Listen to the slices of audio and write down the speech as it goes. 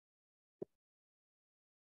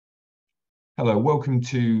Hello, welcome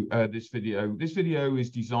to this video. This video is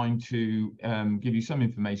designed to give you some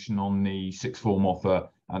information on the sixth form offer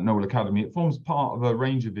at Knole Academy. It forms part of a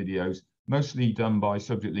range of videos, mostly done by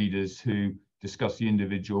subject leaders who discuss the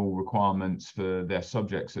individual requirements for their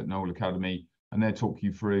subjects at Knole Academy, and they'll talk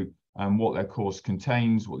you through what their course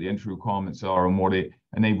contains, what the entry requirements are, and what it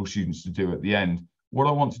enables students to do at the end. What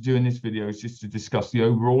I want to do in this video is just to discuss the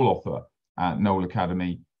overall offer at Knole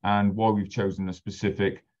Academy and why we've chosen a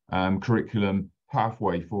specific curriculum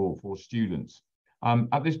pathway for students.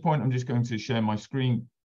 At this point, I'm just going to share my screen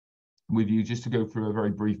with you just to go through a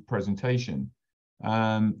very brief presentation.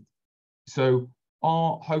 Hopefully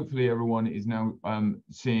everyone is now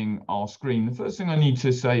seeing our screen. The first thing I need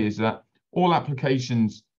to say is that all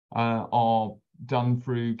applications are done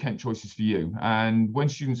through Kent Choices for You. And when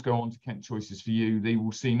students go on to Kent Choices for You, they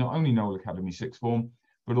will see not only Knole Academy sixth form,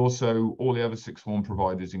 but also all the other sixth form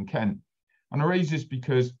providers in Kent. And I raise this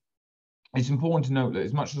because it's important to note that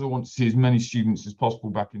as much as I want to see as many students as possible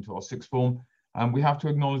back into our sixth form, we have to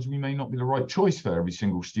acknowledge we may not be the right choice for every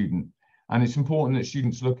single student. And it's important that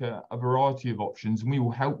students look at a variety of options, and we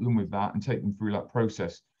will help them with that and take them through that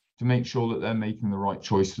process to make sure that they're making the right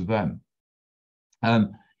choice for them.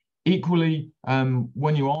 Equally,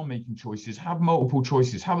 when you are making choices, have multiple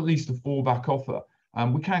choices, have at least a fallback offer.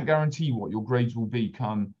 We can't guarantee what your grades will be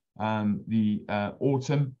come the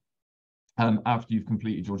autumn, after you've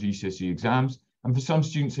completed your GCSE exams. And for some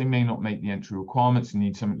students, they may not make the entry requirements and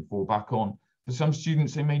need something to fall back on. For some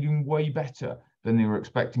students, they may do way better than they were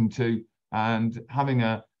expecting to, and having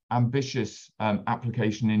an ambitious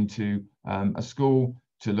application into a school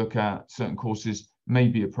to look at certain courses may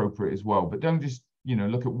be appropriate as well. But don't just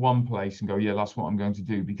look at one place and go, yeah, that's what I'm going to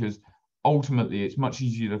do, because ultimately it's much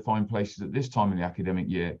easier to find places at this time of the academic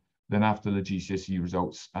year than after the GCSE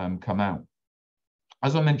results come out.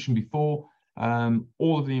 As I mentioned before,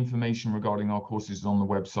 all of the information regarding our courses is on the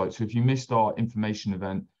website. So if you missed our information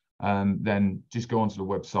event, then just go onto the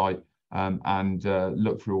website and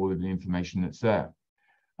look through all of the information that's there.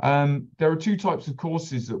 There are two types of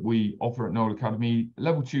courses that we offer at Knole Academy: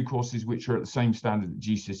 level 2 courses, which are at the same standard as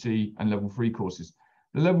GCSE, and level 3 courses.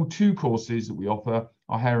 The level 2 courses that we offer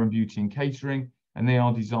are hair and beauty and catering, and they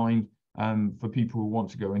are designed for people who want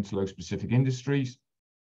to go into those specific industries.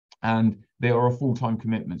 And they are a full-time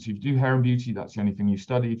commitment. So if you do hair and beauty, that's the only thing you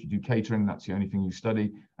study. If you do catering, that's the only thing you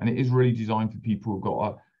study. And it is really designed for people who've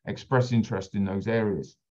got an express interest in those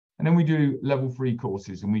areas. And then we do level 3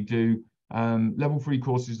 courses, and we do level 3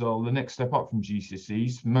 courses are the next step up from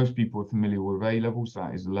GCSEs. Most people are familiar with A-levels.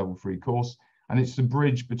 That is a level 3 course. And it's the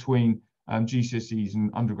bridge between GCSEs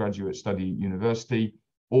and undergraduate study at university,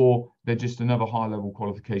 or they're just another high level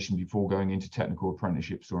qualification before going into technical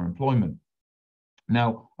apprenticeships or employment.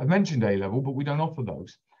 Now, I've mentioned A-level, but we don't offer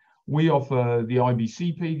those. We offer the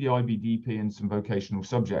IBCP, the IBDP, and some vocational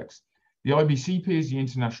subjects. The IBCP is the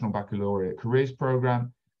International Baccalaureate Careers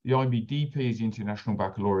Programme. The IBDP is the International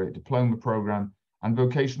Baccalaureate Diploma Programme. And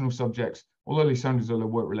vocational subjects, although they sound as though they're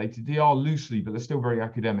work-related, they are loosely, but they're still very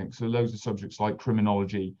academic. So those are subjects like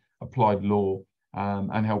criminology, applied law,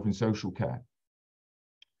 and health and social care.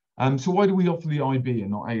 So why do we offer the IB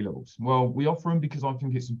and not A-levels? Well, we offer them because I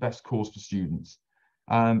think it's the best course for students.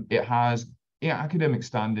 It has academic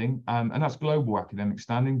standing, and that's global academic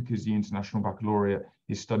standing because the International Baccalaureate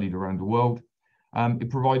is studied around the world. It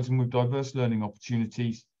provides them with diverse learning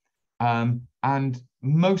opportunities, and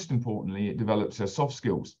most importantly, it develops their soft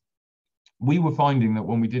skills. We were finding that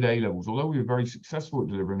when we did A-levels, although we were very successful at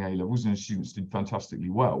delivering A-levels and students did fantastically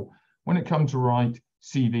well, when it comes to write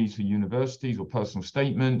CVs for universities or personal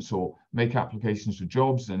statements or make applications for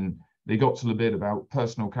jobs, and they got to the bit about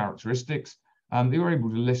personal characteristics, they were able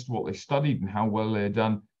to list what they studied and how well they had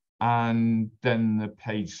done, and then the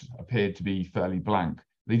page appeared to be fairly blank.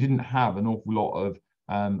 They didn't have an awful lot of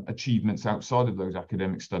achievements outside of those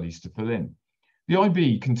academic studies to fill in. The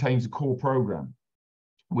IB contains a core program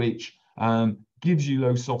which gives you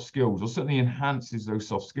those soft skills, or certainly enhances those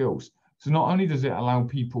soft skills. So not only does it allow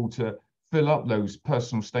people to fill up those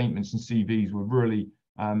personal statements and CVs with really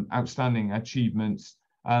outstanding achievements,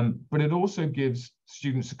 but it also gives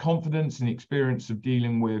students the confidence and the experience of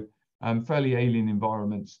dealing with fairly alien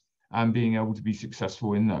environments and being able to be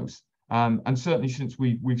successful in those. And certainly since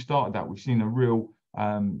we've started that, we've seen a real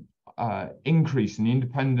increase in the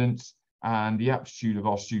independence and the aptitude of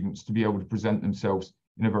our students to be able to present themselves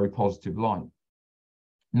in a very positive light.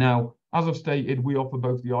 Now, as I've stated, we offer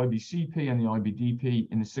both the IBCP and the IBDP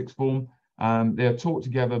in the sixth form. They are taught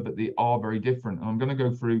together, but they are very different. And I'm going to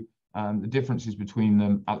go through the differences between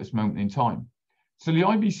them at this moment in time. So the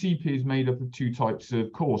IBCP is made up of two types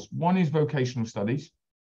of course. One is vocational studies.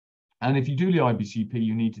 And if you do the IBCP,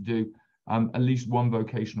 you need to do at least one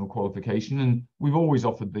vocational qualification. And we've always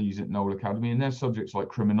offered these at Knole Academy, and they're subjects like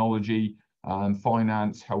criminology,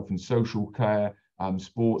 finance, health and social care,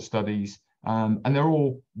 sports studies, and they're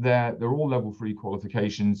all level 3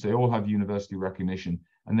 qualifications. They all have university recognition,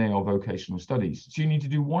 and they are vocational studies. So you need to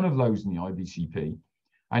do one of those in the IBCP,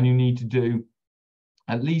 and you need to do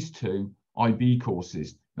at least 2 IB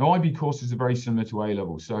courses. Now, IB courses are very similar to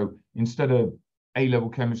A-level. So instead of A-level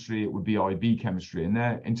chemistry, it would be IB chemistry, and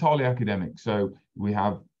they're entirely academic. So we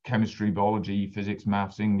have chemistry, biology, physics,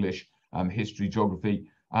 maths, English, history, geography,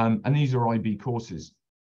 and these are IB courses.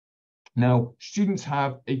 Now, students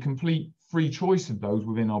have a complete free choice of those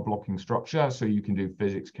within our blocking structure. So you can do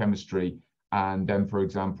physics, chemistry, and then, for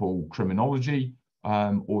example, criminology,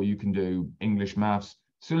 or you can do English, maths.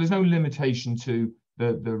 So there's no limitation to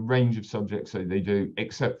the range of subjects that they do,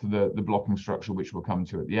 except for the blocking structure, which we'll come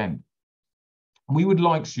to at the end. We would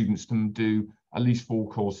like students to do at least 4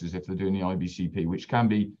 courses if they're doing the IBCP, which can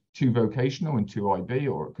be 2 vocational and 2 IB,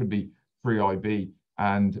 or it could be 3 IB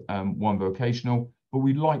and 1 vocational. But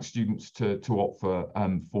we'd like students to opt for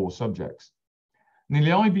 4 subjects. Now,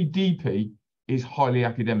 the IBDP is highly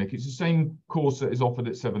academic. It's the same course that is offered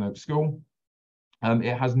at Sevenoaks School.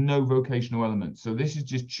 It has no vocational elements. So this is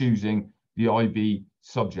just choosing the IB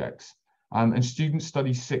subjects. And students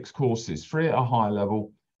study 6 courses, 3 at a higher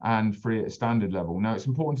level and 3 at a standard level. Now, it's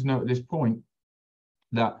important to note at this point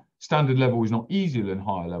that standard level is not easier than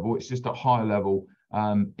higher level. It's just that higher level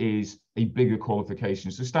is a bigger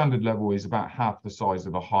qualification. So standard level is about half the size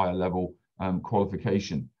of a higher level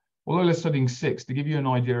qualification. Although they're studying 6, to give you an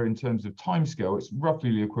idea in terms of timescale, it's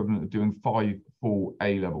roughly the equivalent of doing 5 full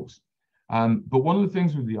A levels. But one of the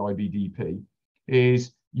things with the IBDP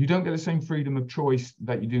is you don't get the same freedom of choice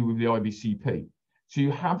that you do with the IBCP. So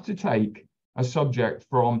you have to take a subject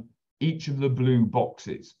from each of the blue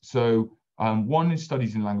boxes. So one is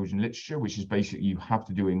studies in language and literature, which is basically you have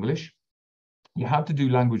to do English. You have to do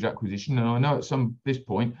language acquisition. And I know at this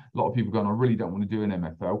point, a lot of people are going, I really don't want to do an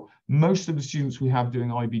MFL. Most of the students we have doing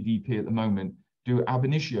IBDP at the moment do ab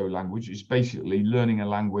initio language, which is basically learning a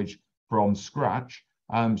language from scratch.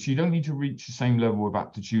 So you don't need to reach the same level of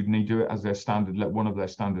aptitude, and they do it as their one of their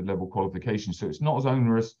standard level qualifications. So it's not as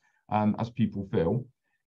onerous as people feel.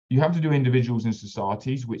 You have to do individuals and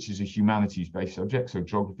societies, which is a humanities-based subject. So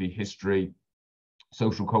geography, history,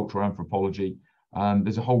 social culture, anthropology.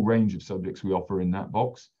 There's a whole range of subjects we offer in that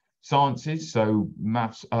box. Sciences, so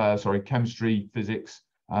chemistry, physics,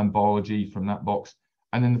 and biology from that box.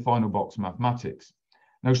 And then the final box, mathematics.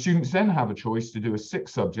 Now, students then have a choice to do a 6th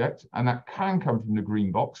subject, and that can come from the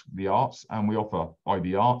green box, the arts, and we offer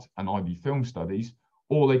IB Art and IB Film Studies,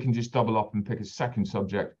 or they can just double up and pick a 2nd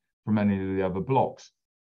subject from any of the other blocks.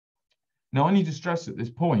 Now, I need to stress at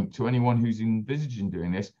this point to anyone who's envisaging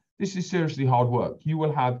doing this, this is seriously hard work. You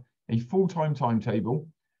will have a full-time timetable,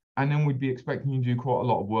 and then we'd be expecting you to do quite a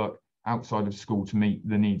lot of work outside of school to meet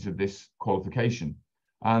the needs of this qualification.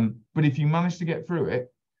 But if you manage to get through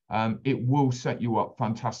it, it will set you up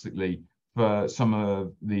fantastically for some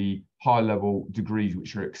of the high-level degrees,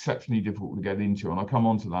 which are exceptionally difficult to get into, and I'll come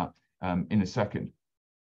on to that in a second.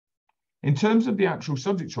 In terms of the actual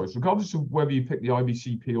subject choice, regardless of whether you pick the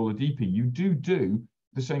IBCP or the DP, you do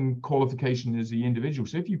the same qualification as the individual.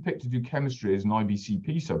 So if you pick to do chemistry as an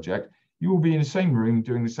IBCP subject, you will be in the same room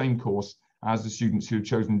doing the same course as the students who have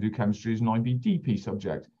chosen to do chemistry as an IBDP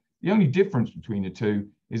subject. The only difference between the two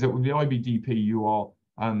is that with the IBDP, you are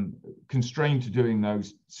constrained to doing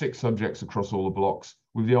those 6 subjects across all the blocks.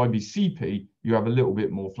 With the IBCP, you have a little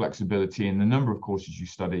bit more flexibility in the number of courses you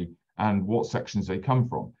study and what sections they come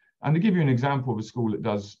from. And to give you an example of a school that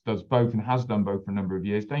does both and has done both for a number of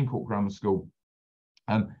years, Danecourt Grammar School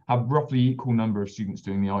have roughly equal number of students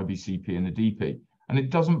doing the IBCP and the DP. And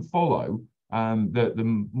it doesn't follow that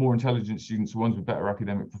the more intelligent students, the ones with better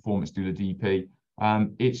academic performance, do the DP.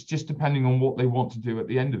 It's just depending on what they want to do at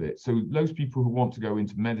the end of it. So those people who want to go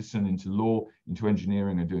into medicine, into law, into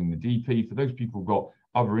engineering are doing the DP. For those people who've got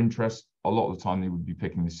other interests, a lot of the time they would be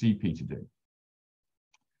picking the CP to do.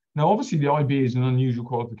 Now, obviously, the IB is an unusual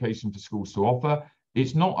qualification for schools to offer.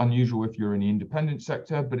 It's not unusual if you're in the independent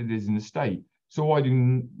sector, but it is in the state. So why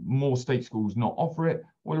do more state schools not offer it?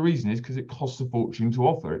 Well, the reason is because it costs a fortune to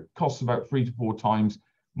offer. It costs about 3 to 4 times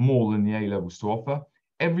more than the A levels to offer.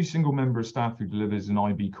 Every single member of staff who delivers an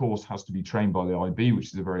IB course has to be trained by the IB,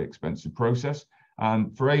 which is a very expensive process.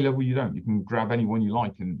 For A level, you don't. You can grab anyone you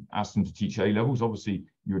like and ask them to teach A levels. Obviously,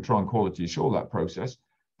 you would try and quality assure that process.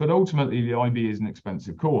 But ultimately, the IB is an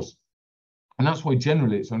expensive course. And that's why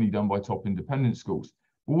generally it's only done by top independent schools.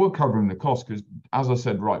 But we're covering the cost because, as I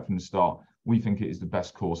said right from the start, we think it is the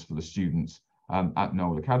best course for the students at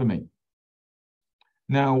Knole Academy.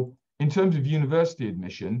 Now, In terms of university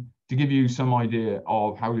admission, to give you some idea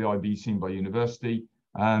of how the IB is seen by university,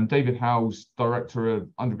 David Howes, Director of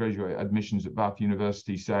Undergraduate Admissions at Bath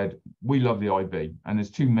University, said, "We love the IB, and there's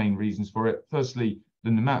two main reasons for it. Firstly, the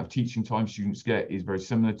amount of teaching time students get is very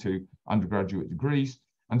similar to undergraduate degrees.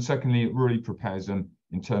 And secondly, it really prepares them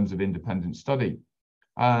in terms of independent study."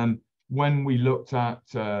 When we looked at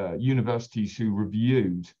universities who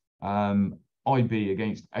reviewed IB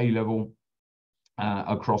against A-level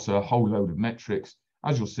across a whole load of metrics,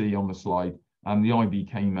 as you'll see on the slide, the IB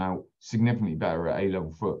came out significantly better at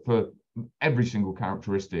A-level for every single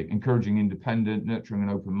characteristic, encouraging independent, nurturing an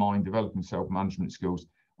open mind, developing self-management skills.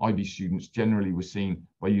 IB students generally were seen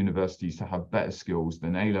by universities to have better skills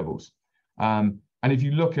than A-levels. And if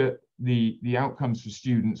you look at the outcomes for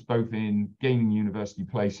students, both in gaining university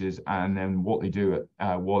places and then what they do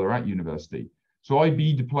while they're at university. So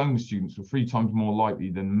IB diploma students were 3 times more likely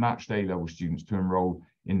than matched A-level students to enroll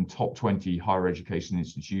in top 20 higher education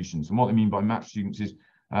institutions. And what I mean by matched students is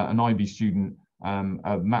an IB student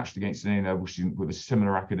matched against an A-level student with a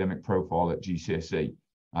similar academic profile at GCSE.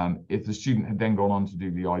 If the student had then gone on to do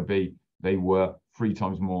the IB, they were 3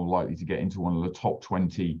 times more likely to get into one of the top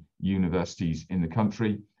 20 universities in the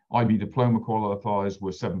country. IB diploma qualifiers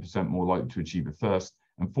were 7% more likely to achieve a first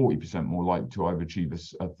and 40% more likely to either achieve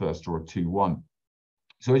a first or a 2-1.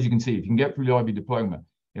 So as you can see, if you can get through the IB diploma,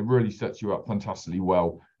 it really sets you up fantastically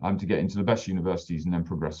well to get into the best universities and then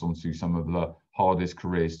progress on to some of the hardest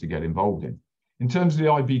careers to get involved in. In terms of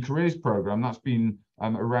the IB careers program, that's been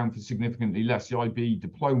around for significantly less. The IB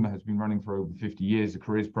diploma has been running for over 50 years, the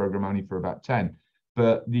careers program only for about 10.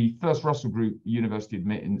 But the first Russell Group university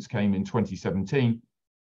admittance came in 2017.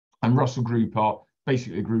 And Russell Group are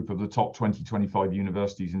basically a group of the top 20, 25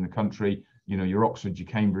 universities in the country. You know, your Oxfords, your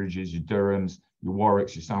Cambridges, your Durhams, your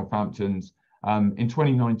Warwicks, your Southamptons. In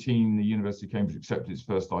 2019, the University of Cambridge accepted its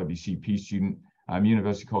first IBCP student.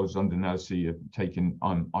 University College London LSE have taken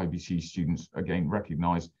on IBC students, again,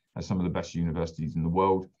 recognised as some of the best universities in the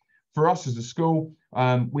world. For us as a school,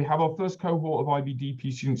 we have our first cohort of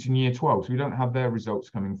IBDP students in year 12, so we don't have their results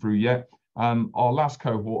coming through yet. Our last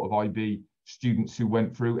cohort of IB students who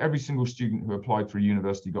went through, every single student who applied for a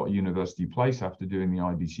university got a university place after doing the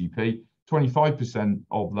IBCP. 25%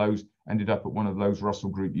 of those ended up at one of those Russell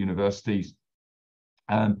Group universities.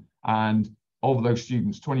 And of those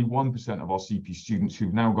students, 21% of our CP students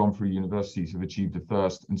who've now gone through universities have achieved a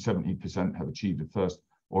first, and 70% have achieved a first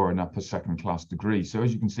or an upper second-class degree. So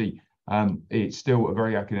as you can see, it's still a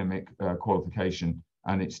very academic qualification,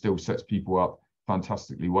 and it still sets people up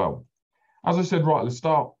fantastically well. As I said right at the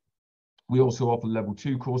start, we also offer level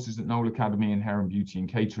 2 courses at Knole Academy in Hair and Beauty and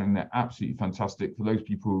Catering. They're absolutely fantastic. For those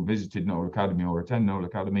people who visited Knole Academy or attend Knole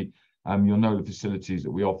Academy, you'll know the facilities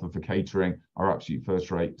that we offer for catering are absolutely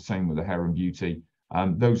first rate. Same with the hair and beauty.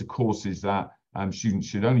 Those are courses that students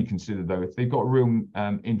should only consider, though, if they've got a real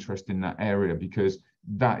interest in that area, because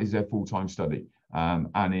that is their full-time study.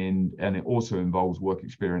 And it also involves work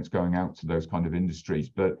experience going out to those kind of industries.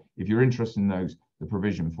 But if you're interested in those, the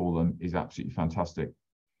provision for them is absolutely fantastic.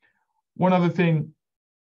 One other thing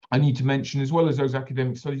I need to mention, as well as those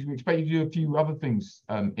academic studies, we expect you to do a few other things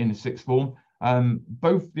in the sixth form.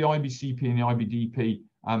 Both the IBCP and the IBDP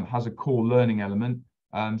has a core learning element,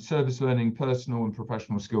 service learning, personal and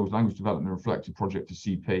professional skills, language development, reflective project for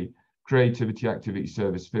CP, creativity, activity,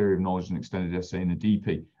 service, theory of knowledge, and extended essay in the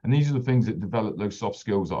DP. And these are the things that develop those soft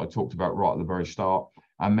skills that I talked about right at the very start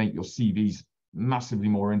and make your CVs massively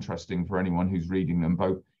more interesting for anyone who's reading them,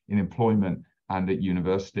 both in employment and at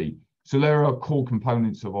university. So there are core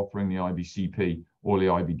components of offering the IBCP or the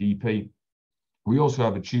IBDP. We also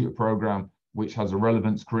have a tutor program, which has a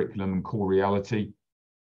relevance curriculum and core reality.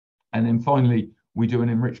 And then finally, we do an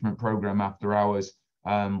enrichment program after hours,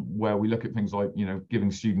 where we look at things like,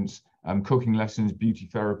 giving students cooking lessons, beauty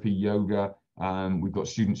therapy, yoga. We've got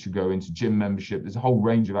students who go into gym membership. There's a whole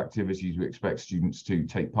range of activities we expect students to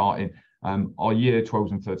take part in. Our year 12s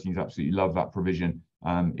and 13s absolutely love that provision.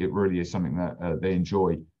 It really is something that they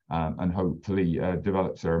enjoy and hopefully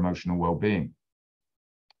develops their emotional well-being.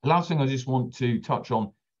 The last thing I just want to touch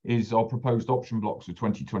on is our proposed option blocks for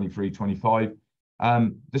 2023-25.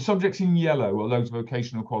 The subjects in yellow are those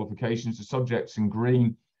vocational qualifications. The subjects in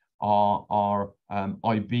green are our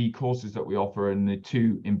IB courses that we offer, and the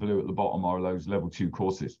 2 in blue at the bottom are those level 2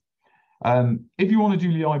 courses. If you want to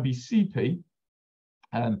do the IBCP,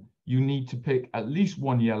 you need to pick at least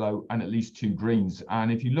 1 yellow and at least 2 greens.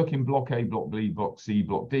 And if you look in block A, block B, block C,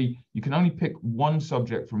 block D, you can only pick 1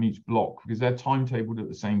 subject from each block because they're timetabled at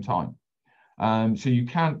the same time. So you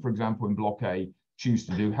can't, for example, in block A, choose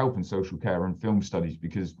to do health and social care and film studies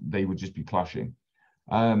because they would just be clashing.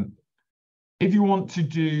 If you want to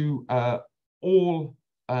do all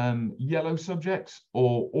yellow subjects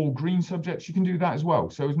or all green subjects, you can do that as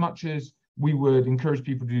well. So as much as we would encourage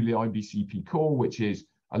people to do the IBCP core, which is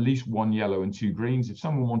at least 1 yellow and 2 greens, if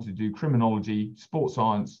someone wanted to do criminology, sports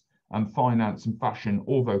science, and finance and fashion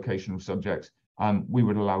or vocational subjects, we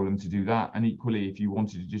would allow them to do that. And equally, if you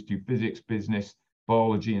wanted to just do physics, business,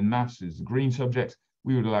 biology, and maths as the green subjects,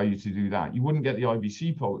 we would allow you to do that. You wouldn't get the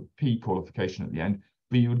IBCP qualification at the end,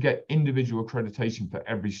 but you would get individual accreditation for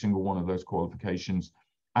every single one of those qualifications,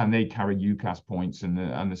 and they carry UCAS points and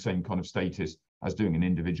the same kind of status as doing an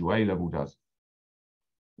individual A-level does.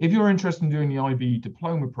 If you're interested in doing the IB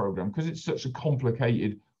diploma program, because it's such a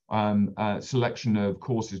complicated selection of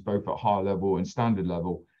courses, both at higher level and standard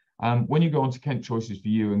level, when you go onto Kent Choices for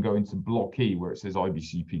You and go into Block E, where it says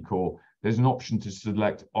IBCP Core, there's an option to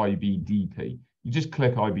select IBDP. You just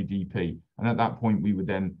click IBDP, and at that point, we would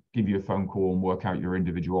then give you a phone call and work out your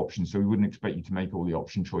individual options. So we wouldn't expect you to make all the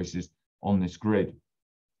option choices on this grid.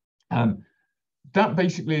 That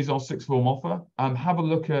basically is our sixth form offer. Have a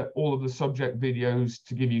look at all of the subject videos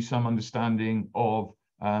to give you some understanding of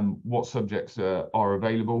what subjects are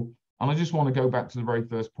available. And I just want to go back to the very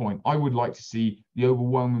first point. I would like to see the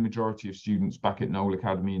overwhelming majority of students back at Knole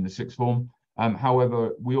Academy in the sixth form.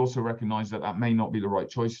 However, we also recognise that that may not be the right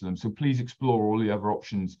choice for them. So please explore all the other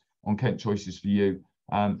options on Kent Choices for You.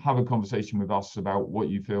 Have a conversation with us about what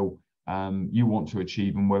you feel you want to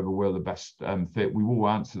achieve and whether we're the best fit. We will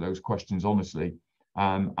answer those questions honestly.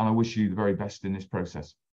 And I wish you the very best in this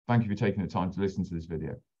process. Thank you for taking the time to listen to this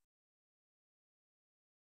video.